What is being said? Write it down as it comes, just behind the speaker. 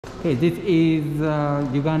Okay, this is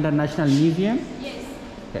Uganda National Museum. Yes.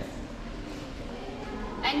 Okay.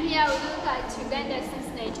 And here we look at Uganda since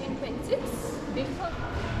 1926. Before.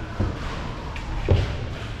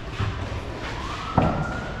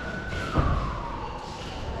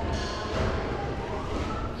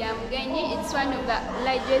 Yamugenyi, it's one of the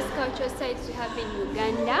largest cultural sites we have in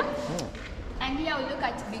Uganda. Oh. And here we look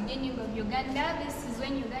at the beginning of Uganda. This is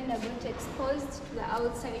when Uganda got exposed to the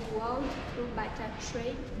outside world through barter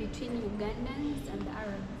trade between Ugandans and the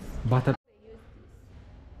Arabs. Butter.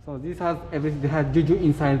 So this has everything. They have juju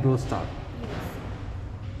inside those stuff.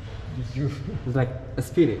 Yes. Juju. It's like a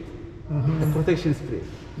spirit, a protection spirit.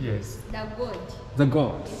 Yes. The god. The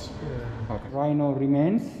god. Yeah. Okay. Rhino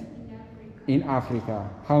remains in Africa.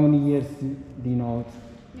 How many years do you know?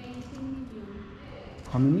 19 million.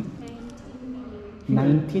 How many? 19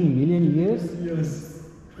 million. 19 million years? Yes.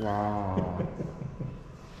 Wow.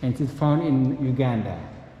 And it's found in Uganda,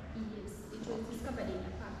 Yes, it was discovered in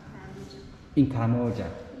a park, Karamoja. in Karamoja.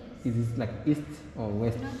 Yes. Is this like east or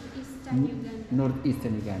west? Northeastern Uganda.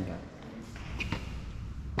 Northeastern Uganda.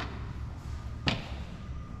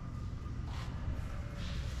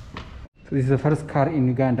 So this is the first car in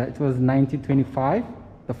Uganda. It was 1925,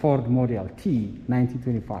 the Ford Model T,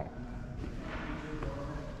 1925.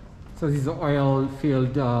 So this is the oil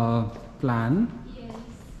field plant. Yes.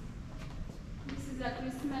 This is a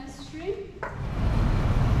Christmas tree.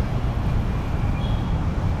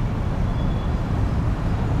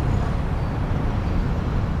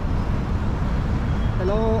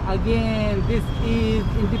 Hello again. This is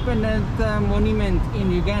Independence Monument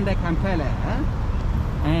in Uganda, Kampala.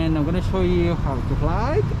 And I'm gonna show you how to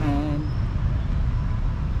glide and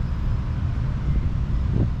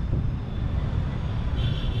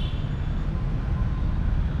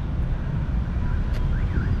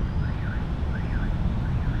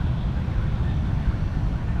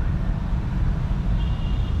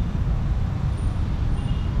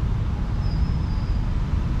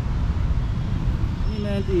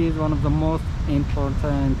monument is one of the most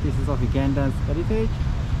important pieces of Uganda's heritage.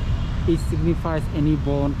 It signifies any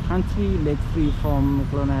born country left free from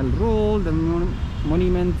colonial rule. The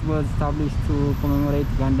monument was established to commemorate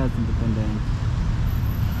Uganda's independence.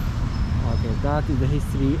 Okay, that is the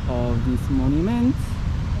history of this monument.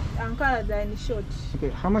 Ankara in short. Okay,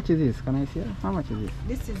 how much is this? Can I see it? How much is this?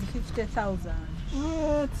 This is 50,000.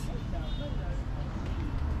 What?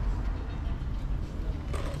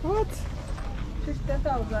 What?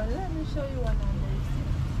 50,000. Let me show you one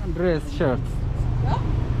of Dress, shirts. these. Yeah?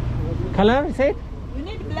 Color, is it? You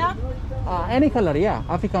need black? Any color, yeah,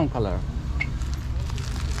 African color.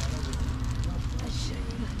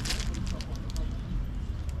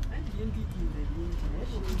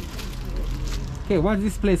 Okay, what's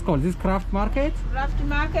this place called? This craft market? Craft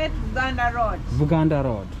Market, Uganda Road. Buganda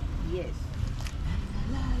Road. Yes.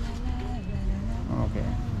 Okay.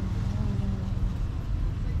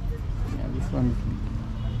 Yeah, this one.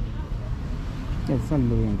 Yeah, this one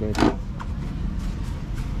looking good.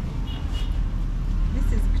 This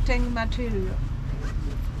is kiteng material.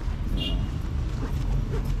 See?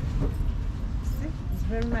 It's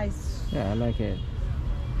very nice. Yeah, I like it.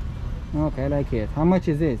 Okay, I like it. How much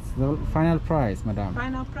is it? The final price, madam?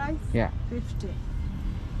 Final price? Yeah. 50.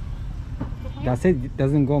 That's it? It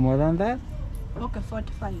doesn't go more than that? Okay,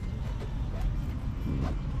 45.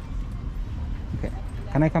 Okay.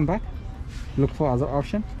 Can I come back? Look for other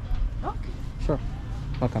option? Okay. Sure.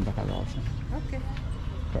 I'll come back other option. Okay.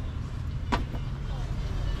 Okay.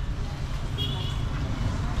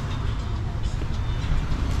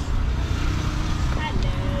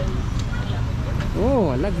 Oh,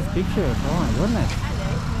 I like this picture. Oh my goodness.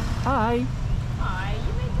 Hi. Hi.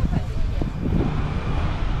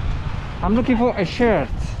 I'm looking for a shirt.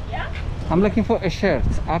 Yeah? I'm looking for a shirt.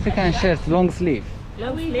 African shirt, long sleeve.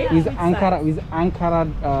 Long sleeve? With Ankara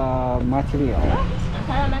material.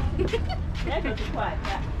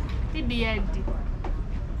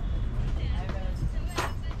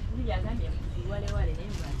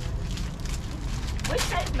 Which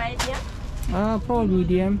size, my dear? Probably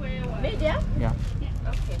medium. Medium? Yeah.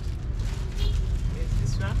 Okay.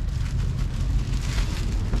 This one?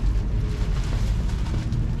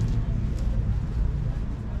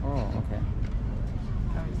 Oh, okay.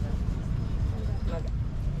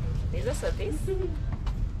 Is this a this?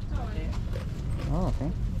 Oh,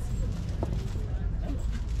 okay.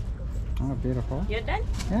 Oh, beautiful. You're done?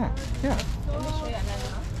 Yeah, yeah. Let me show you another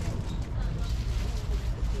one.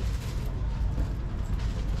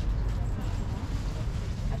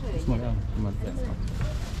 Small, yeah. Small, yeah.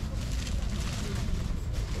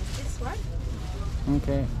 This one?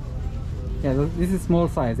 Okay. Yeah, this is small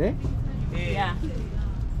size, eh? Yeah.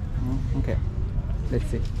 Okay, let's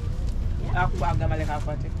see.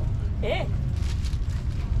 Hey.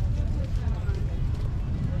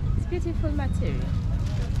 It's beautiful material.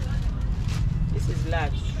 This is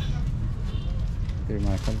large. Okay,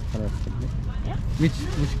 my color. Yeah. Which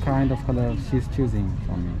kind of color she's choosing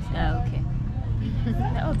for me? So. Oh, okay.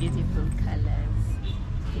 Oh, beautiful colors.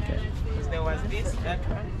 Okay. There was this, that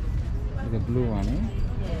one. The blue one, eh?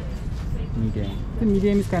 Yes. Medium. The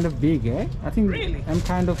medium is kind of big, eh? I think Really? I'm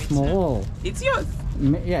kind of small. It's yours.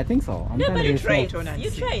 Yeah, I think so. I'm Yeah, kind but of you try very it small. on and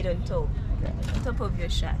you try it on top. Okay. On top of your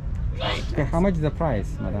shirt. Right. Okay, how much is the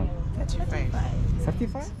price, madam? 35.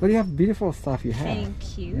 35? But you have beautiful stuff you have.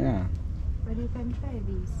 Thank you. Yeah. But you can try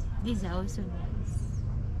these. These are also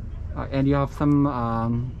nice. And you have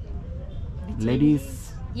some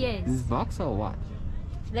ladies Yes. this box or what?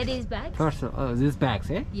 Ladies bags? First, these bags,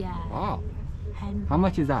 eh? Yeah. Wow. And How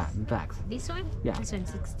much is that, bags? this one? Yeah. This one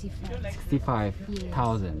 65.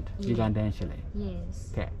 65,000 Yes. Ugandan shilling. Yes.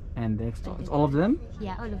 Okay. And the next ones, all of them?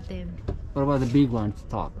 Yeah, all of them. What about the big ones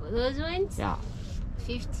top? Those ones? Yeah,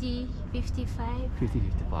 50, 55. 50,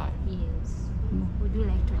 55. Yes. Would you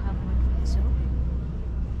like to have one for yourself?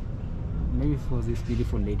 Maybe for this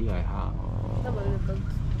beautiful lady I have.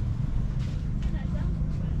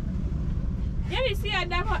 Yeah, we see a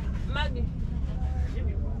dog, Maggie.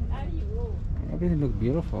 Everything looks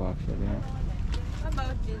beautiful actually. How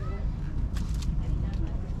about this?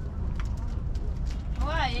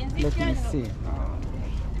 Why? Let me see.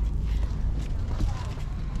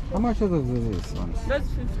 How much are these ones? Those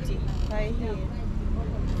 50 right here.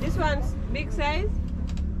 This one's big size.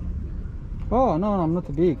 Oh no, I'm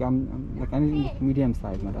not big. I'm like I need medium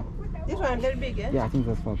size, madam. This one very big, eh? Yeah, I think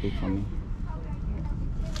that's for big for me.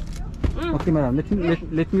 Okay, madam.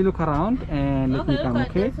 Let me look around and let me come.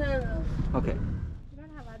 Okay. Okay. You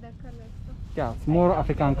don't have other colors. Yeah, more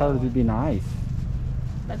African colors would be nice.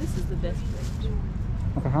 But this is the best range.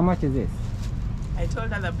 Okay, how much is this? I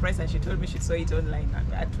told her the price and she told me she saw it online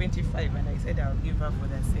at 25 and I said I'll give her for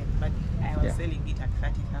the same. But I was Yeah. selling it at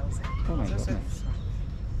 30,000. Oh my So goodness.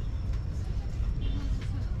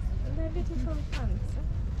 They're beautiful pants.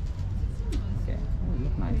 Okay, oh,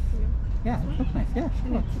 look nice. Yeah, it looks nice. Yeah,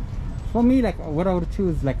 sure. For me, like what I would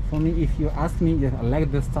choose, like for me, if you ask me, yes, I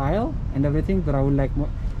like the style and everything, but I would like more.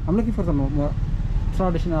 I'm looking for some more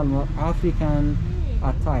traditional, more African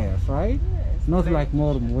attires, right? Yes. Not like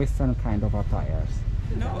more Western kind of attires.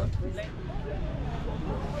 No,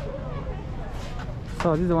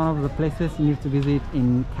 So this is one of the places you need to visit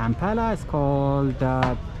in Kampala. It's called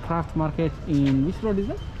Craft Market in which road is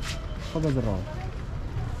it? What was the road?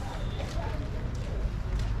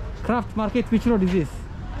 Craft Market, which road is this?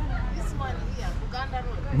 this one here, Uganda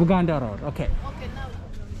Road. Buganda Road. Okay. Okay, now.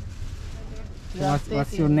 So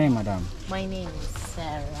what's your name, madam? My name is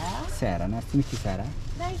Sarah. Sarah. Nice to meet you, Sarah.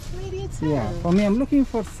 Nice to meet you too. Yeah. For me, I'm looking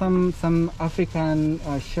for some African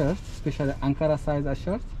shirts, especially Ankara size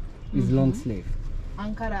shirts with long sleeve.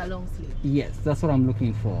 Ankara long sleeve. Yes, that's what I'm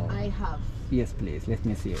looking for. I have. Yes, please. Let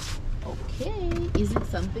me see it. Okay. Is it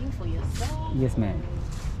something for yourself? Yes, ma'am.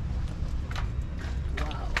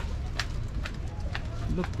 Wow.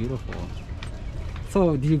 Look beautiful.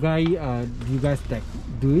 So do you guys like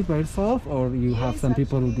do it by yourself, or you have some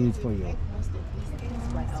people who do it for you? Make most of these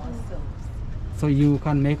things by ourselves. So you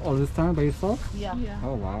can make all this time by yourself? Yeah.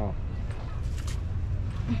 Oh wow.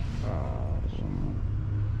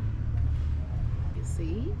 You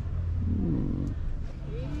see? Hmm.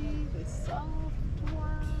 The soft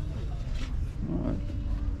one. Alright.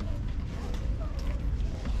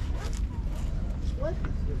 What?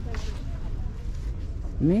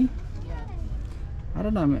 Me? Yeah. I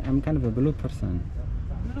don't know. I'm kind of a blue person.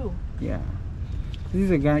 Blue. Yeah. This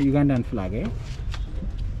is a Ugandan flag, eh?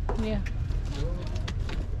 Yeah.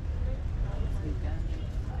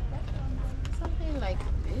 Something like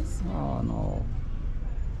this. Oh no.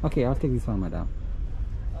 Okay, I'll take this one, madam.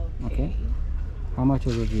 Okay. Okay. How much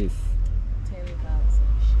was this? 10,000.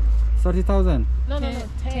 30,000. No,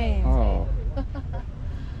 10. Oh. You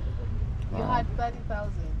Wow. had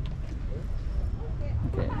 30,000.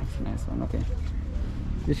 Okay, that's a nice one. Okay.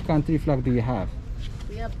 Which country flag do you have?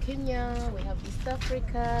 We have Kenya, we have East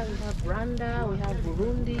Africa, we have Rwanda, we have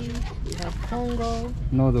Burundi, we have Congo,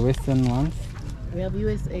 No, the Western ones. we have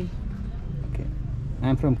USA. Okay.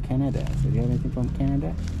 I'm from Canada. So do you have anything from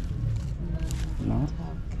Canada? No.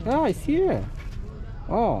 Oh, it's here.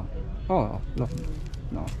 Oh. Oh, look.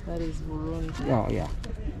 No. That is Burundi. Oh, yeah.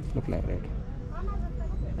 Look like red.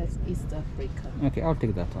 That's East Africa. Okay, I'll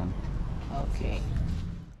take that one. Okay.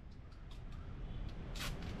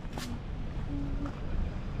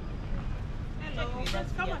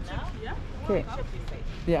 Okay.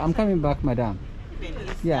 Yeah, I'm coming back, madam.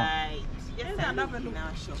 Yeah. Yes, I have in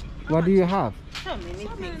our shop. What do you have? So many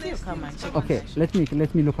things. You come and check. Okay,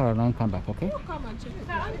 let me look around and come back, okay? Come and check.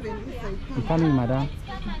 Even inside. I'm coming, madam.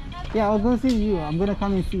 Yeah, I was gonna see you. I'm gonna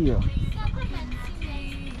come and see you.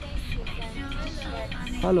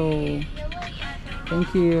 Hello.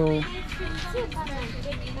 Thank you.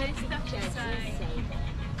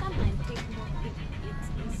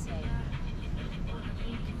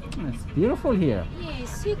 It's beautiful here.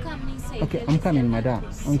 Yes, you come inside. Okay, I'm coming, madam.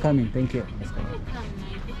 I'm coming. Thank you. Let's go.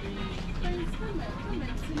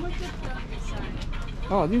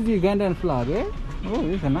 Oh, this is the Ugandan flag, eh? Oh,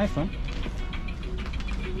 this is a nice one.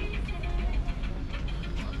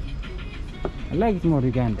 I like it more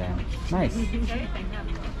Ugandan. Nice.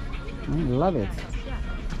 I love it.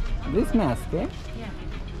 This mask, eh?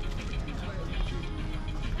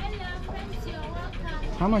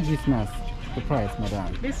 How much is this mask? The price,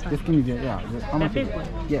 madam? This one? Just give me the, how much? big is it? one.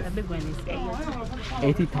 Yes. The big one is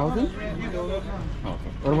 80,000? Okay.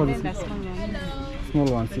 What about then the this? small one. Small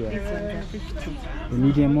ones here? These ones are 50. The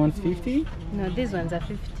medium ones 50? No, these ones are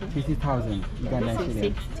 50. 50,000 Ugandan This is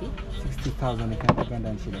shilling. 60. 60,000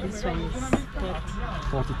 Ugandan shilling. This one is 40.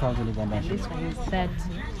 40,000 Ugandan And this shilling. one is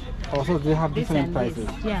 30. Also, they have This different and prices.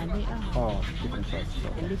 this. Yeah, they are. Oh, different prices.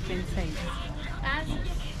 And Okay. different size.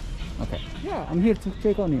 Okay. Yeah, I'm here to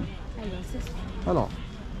check on you. Hello, sister. Hello.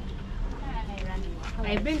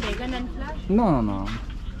 I bring the Ugandan flag. No.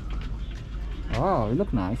 Oh, you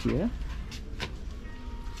look nice here.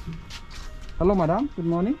 Hello, madam. Good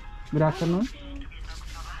morning. Good afternoon.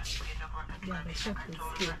 Yeah, the shop is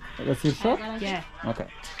here. That's your shop? Yeah. Okay.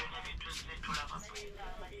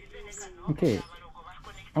 Okay.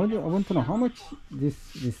 I want to know how much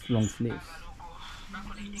this long sleeves.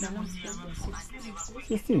 The long sleeve is 60.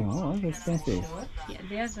 60. Oh, that's expensive. Yeah,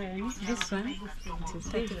 the other one, this one, it is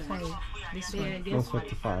 35. This one, Oh,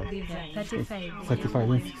 35. these are 35. 35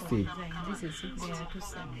 and 60. This is 60. They are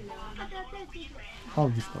 27. How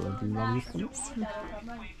this color? Do you love this color?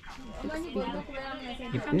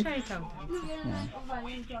 You can try it out. Yeah.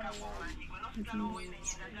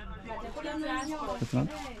 It's not?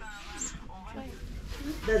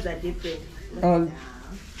 Those are different. Oh,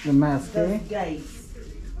 the mask, eh? Those guys.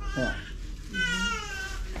 Yeah.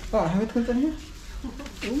 Oh, have it put on here?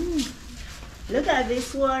 Look at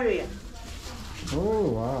this warrior.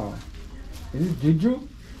 Oh, wow. Is it Juju?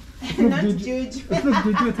 Not Juju. It looks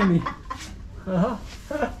Juju to me. Oh.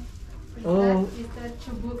 Is that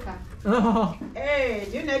Chubuka? Oh. Hey,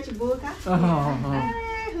 do you know Chibuka? Oh.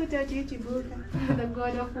 Hey, who taught you Chibuka? The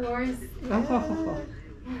god of wars. Oh.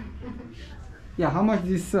 Yeah, how much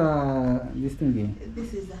this thingy?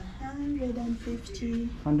 This is 150.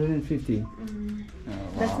 150.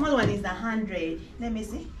 The small one is 100. Let me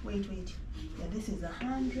see. Wait. Yeah, this is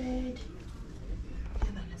 100.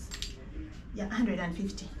 Yeah,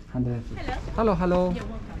 150. 150. Hello.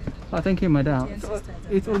 Oh, thank you, madam.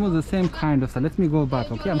 It's almost the same kind of stuff. Let me go back,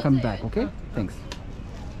 okay? I'm coming back, okay? Thanks.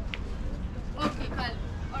 Okay, Kali.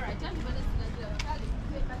 Alright,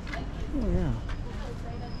 Oh, yeah.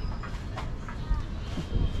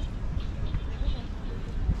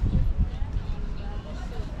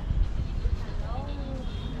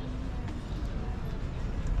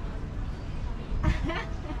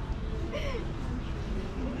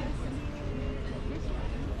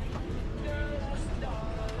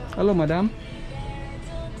 Hello, madam.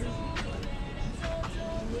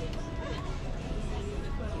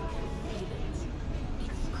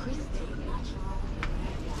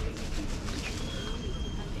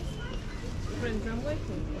 Friends, I'm waiting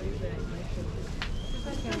for you there in my shop. If I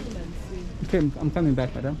can come and see. Okay, I'm coming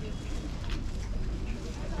back, madam.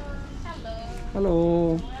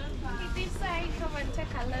 Hello. This side, come and take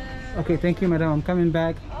a look. Okay, thank you, madam. I'm coming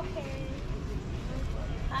back. Okay.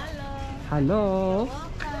 Hello. Hello.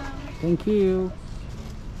 Welcome. Thank you.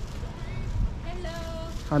 Hello.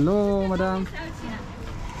 Hello, madam. Yes,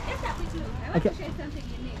 I want Okay. to show you something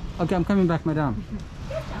unique. Okay, I'm coming back, madam.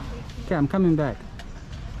 Okay, I'm coming back.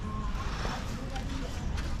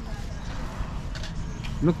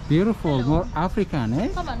 Look beautiful, more African, eh?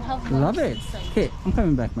 Come and have more. Love it. Okay, I'm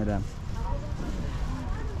coming back, madam.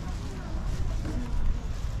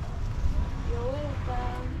 You're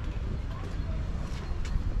welcome.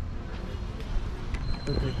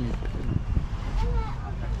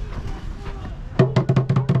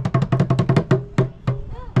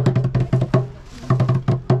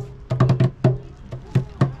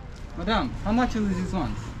 Madam, how much is this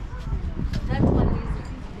one? That one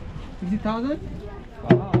is 50,000?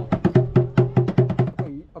 Wow.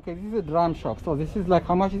 Okay, this is a drum shop. So this is like,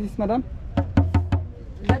 how much is this, madam?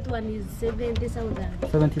 That one is 70,000.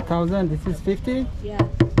 70,000. This is 50. Yeah.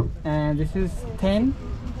 And this is 10.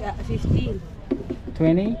 15.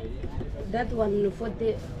 20? That one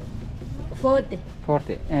 40. 40.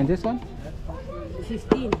 40. And this one?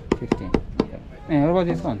 15. 15. Okay. And what about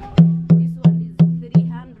this one? This one is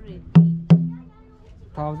 300.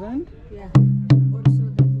 1000? Yeah. Also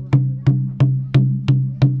that one.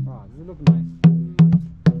 Wow, this look nice.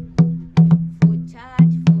 For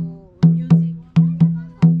church, for music.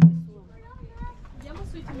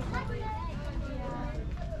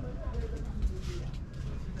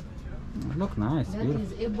 Look nice, That beautiful.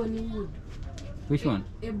 is ebony wood. Which one?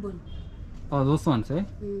 Ebony. Oh, those ones, eh?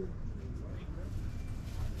 Mm.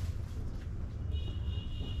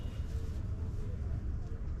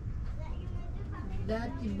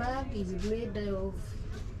 That bag is made of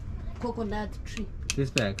coconut tree. This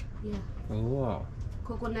bag? Yeah. Oh, wow.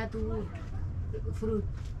 Coconut wood. Fruit.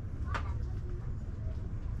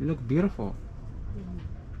 You look beautiful.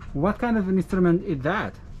 What kind of an instrument is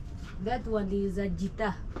that? That one is a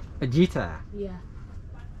guitar. A guitar. Yeah.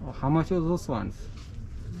 Oh, how much are those ones?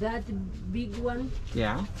 That big one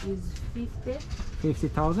Yeah. is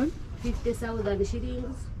 50,000? 50,000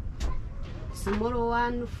 shillings. Small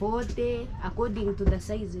one 40 according to the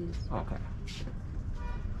sizes. Okay.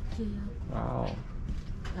 Yeah. Wow.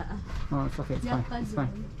 No, it's okay. It's fine. It's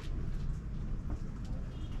fine.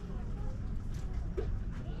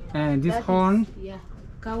 And this That horn? is, yeah,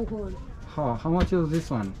 cow horn. How much is this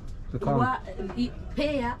one? The cow?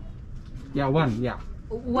 Pair. Yeah, one. Yeah.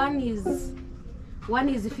 One is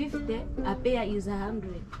 50. A pair is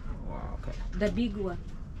 100. Wow. Okay. The big one.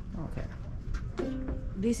 Okay.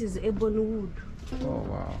 This is ebony wood. Oh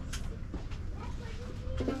wow.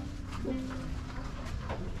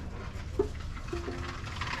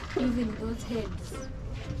 Even those heads.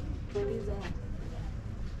 These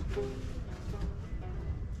are.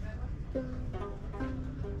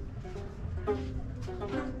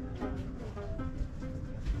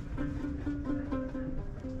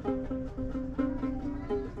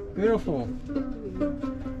 Beautiful.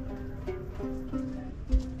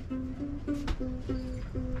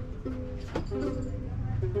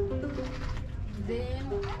 Then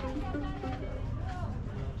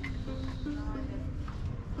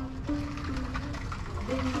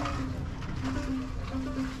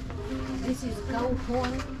this is cow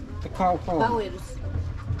horn. The cow horn. Bowels.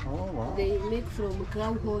 Oh wow. They make from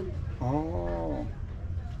cow horn. Oh.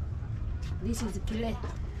 This is clay.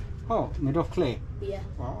 Oh, made of clay. Yeah.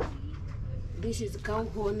 Wow. This is cow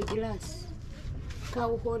horn glass.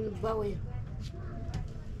 Cow horn bowel.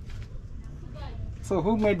 So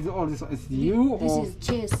who made all this? Is you This or is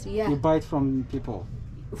chest. Yeah. you buy it from people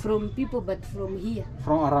From people, but from here.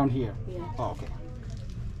 from around here? Yeah. Oh, okay.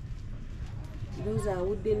 Those are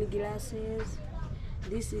wooden glasses.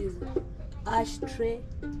 This is ashtray.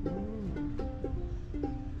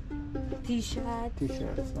 T-shirt.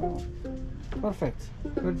 T-shirts. Oh. Perfect.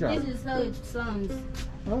 Good job. This is how it sounds.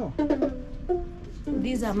 Oh.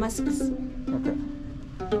 These are masks. Okay.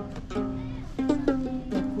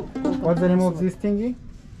 What's the name of this thingy?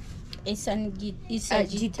 It's a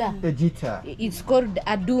guitar. A guitar. It's called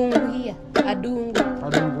adungu here. Adungu. I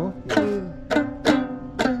don't go.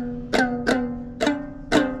 Yes.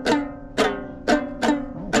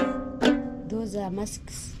 Those are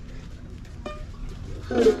masks.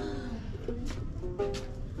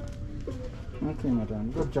 Okay,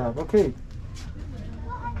 madam. Good job. Okay.